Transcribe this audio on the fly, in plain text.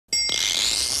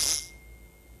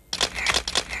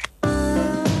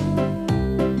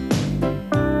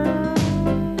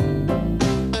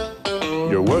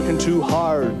working too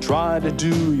hard, trying to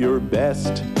do your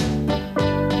best.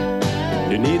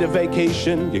 You need a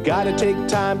vacation, you gotta take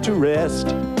time to rest.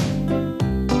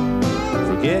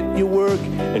 Forget your work,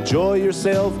 enjoy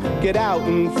yourself, get out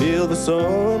and feel the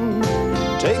sun.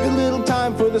 Take a little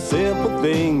time for the simple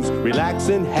things, relax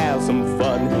and have some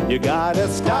fun. You gotta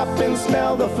stop and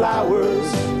smell the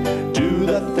flowers, do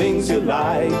the things you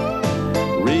like.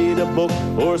 Read a book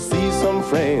or see some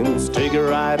friends, take a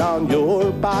ride on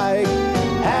your bike.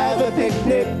 Have a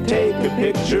picnic, take a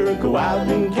picture, go out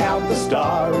and count the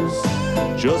stars.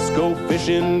 Just go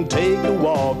fishing, take a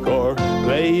walk, or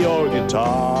play your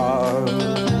guitar.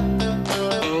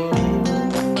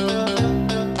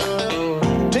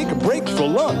 Take a break for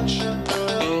lunch.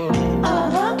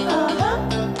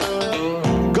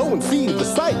 Go and see the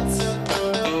sights.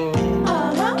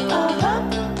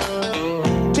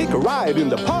 Take a ride in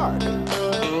the park.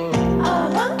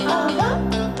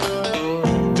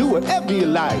 Do whatever you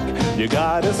like. You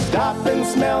gotta stop and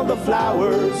smell the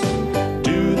flowers,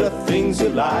 do the things you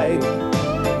like.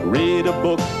 Read a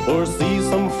book or see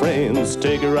some friends,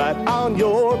 take a ride on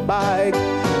your bike.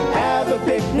 Have a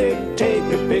picnic, take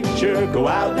a picture, go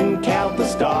out and count the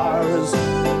stars.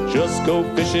 Just go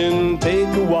fishing, take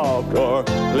a walk, or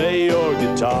play your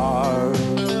guitar.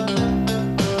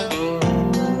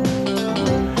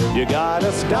 You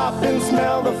gotta stop and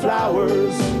smell the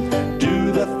flowers,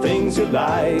 do the things you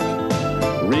like.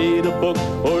 Read a book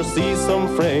or see some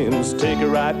friends, take a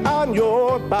ride on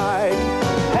your bike.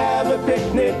 Have a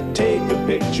picnic, take a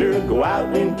picture, go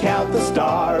out and count the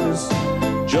stars.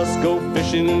 Just go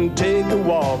fishing, take a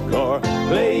walk, or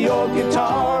play your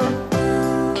guitar.